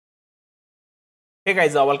Hey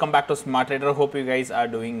guys, welcome back to Smart Trader. Hope you guys are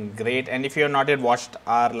doing great. And if you have not yet watched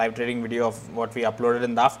our live trading video of what we uploaded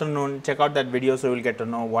in the afternoon, check out that video so you will get to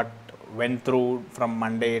know what went through from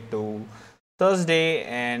Monday to Thursday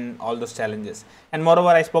and all those challenges. And moreover,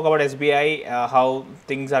 I spoke about SBI, how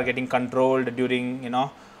things are getting controlled during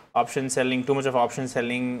option selling, too much of option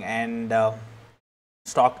selling, and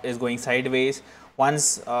stock is going sideways.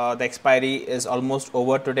 Once the expiry is almost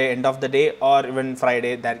over today, end of the day, or even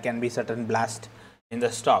Friday, there can be certain blast in the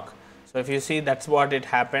stock. So if you see, that's what it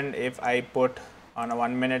happened. If I put on a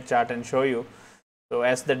 1 minute chart and show you, so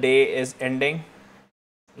as the day is ending,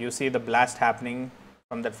 you see the blast happening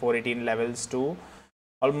from that 418 levels to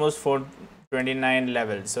almost 429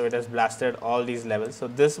 levels. So it has blasted all these levels. So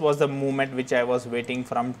this was the movement which I was waiting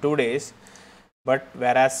from 2 days, but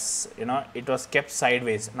whereas it was kept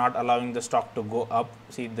sideways, not allowing the stock to go up.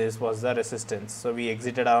 See, this was the resistance, so we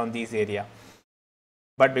exited around this area,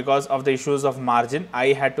 but because of the issues of margin, I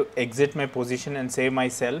had to exit my position and save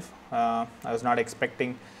myself. I was not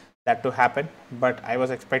expecting that to happen, but I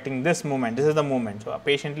was expecting this movement. This is the movement, so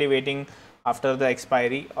patiently waiting after the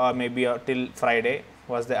expiry, or maybe till Friday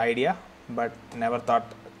was the idea, but never thought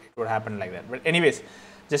it would happen like that. But anyways,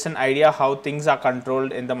 just an idea how things are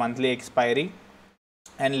controlled in the monthly expiry,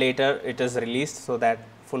 and later it is released, so that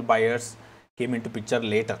full buyers came into picture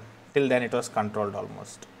later. Till then it was controlled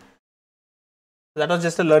almost. That was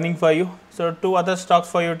just a learning for you. So two other stocks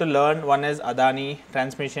for you to learn. One is Adani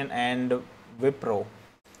Transmission and Wipro.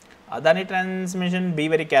 Adani Transmission, be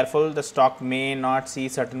very careful. The stock may not see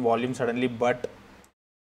certain volume suddenly, but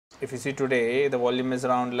if you see today, the volume is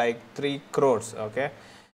around like 3 crores. Okay.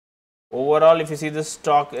 Overall, if you see, the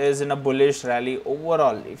stock is in a bullish rally.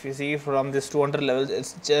 Overall, if you see from this 200 levels,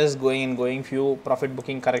 it's just going and going. Few profit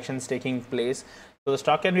booking corrections taking place. So the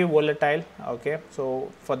stock can be volatile. Okay,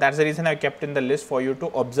 so for that's the reason I kept in the list for you to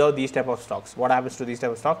observe these type of stocks. What happens to these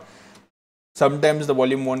type of stock? Sometimes the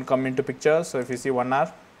volume won't come into picture. So if you see 1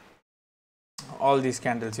 hour, all these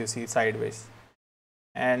candles you see sideways,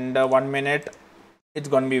 and 1 minute, it's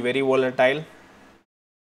going to be very volatile.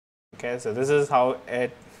 Okay, so this is how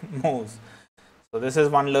it moves. So this is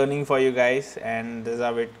one learning for you guys, and this is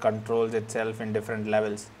how it controls itself in different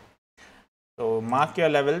levels. So mark your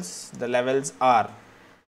levels. The levels are,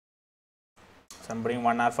 so I'm bringing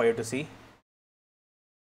 1 hour for you to see.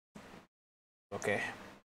 Okay,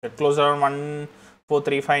 it closed around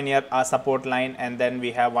 1435 near our support line, and then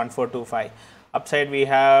we have 1425. Upside we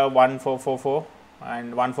have 1444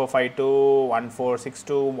 and 1452,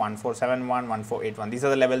 1462, 1471, 1481. These are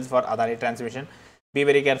the levels for Adani Transmission. Be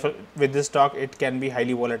very careful with this stock. It can be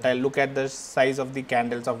highly volatile. Look at the size of the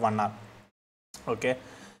candles of 1 hour. Okay,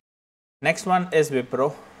 next one is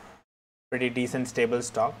Wipro. Pretty decent stable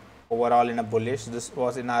stock overall in a bullish. This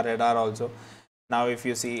was in our radar also. Now if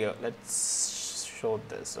you see, let's show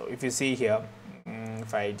this. So if you see here,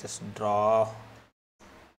 if I just draw,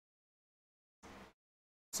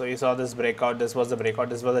 so you saw this breakout. This was the breakout.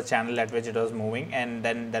 This was the channel at which it was moving, and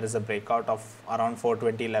then there is a breakout of around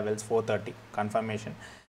 420 levels, 430 confirmation,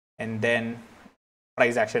 and then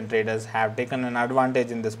price action traders have taken an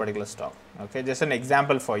advantage in this particular stock. Okay, just an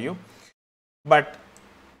example for you, but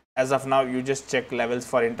as of now you just check levels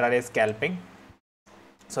for intraday scalping.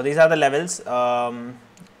 So these are the levels.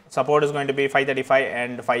 Support is going to be 535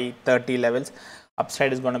 and 530 levels.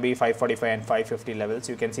 Upside is going to be 545 and 550 levels.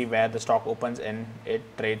 You can see where the stock opens and it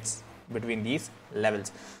trades between these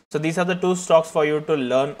levels. So these are the two stocks for you to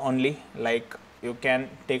learn only. Like, you can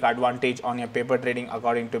take advantage on your paper trading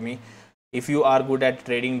according to me. If you are good at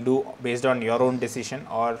trading, do based on your own decision,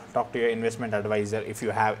 or talk to your investment advisor if you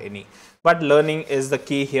have any. But learning is the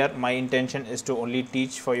key here. My intention is to only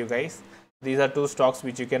teach for you guys. These are two stocks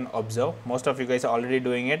which you can observe. Most of you guys are already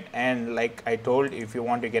doing it, and like I told, if you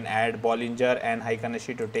want, you can add Bollinger and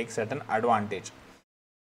Heikkinen to take certain advantage.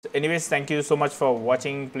 So anyways, thank you so much for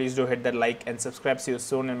watching. Please do hit that like and subscribe. See you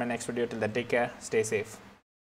soon in my next video. Till then, take care, stay safe.